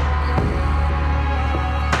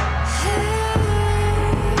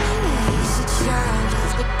 He's a child of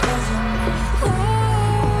the government.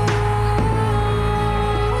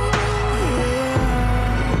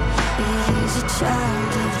 He's a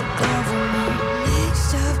child of the government.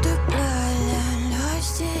 Mixed up the bloodline,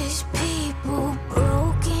 lost his people,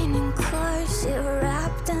 broken and cursed, it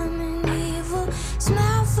wrapped them in evil.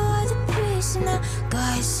 Smile for the prisoner,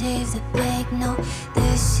 God save the bag. No,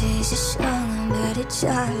 this is a song about a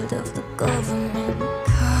child of the government.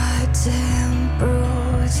 Cuts and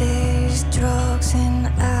bruises, drugs and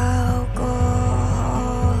alcoholic.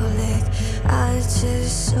 I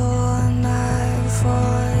just saw my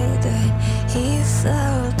father, he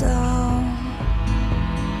fell down.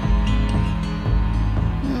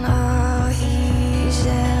 Now he's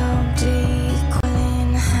empty,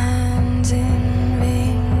 clean hands and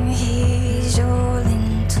ring. He's all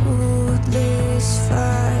in toothless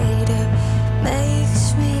fighter,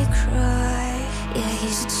 makes me cry. Yeah,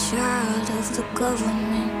 he's a child of the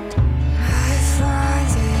government. My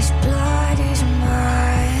father's blood is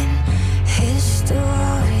mine. His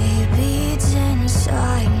story beats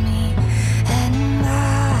inside me, and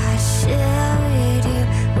I share it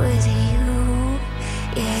with you.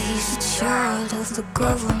 Yeah, he's a child of the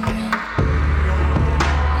government.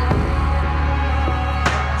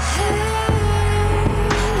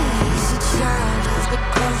 He's a child of the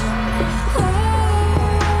government.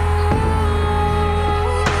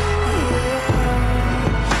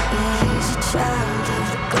 He's a child of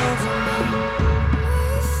the government.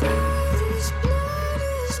 My father's blood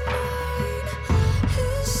is mine.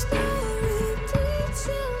 His story beats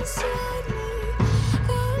inside me,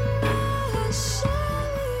 and I share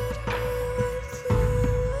it with you.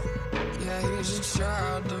 Yeah, he's a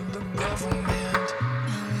child of the government.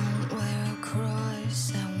 I won't wear a cross,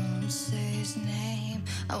 I won't say his name,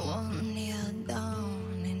 I won't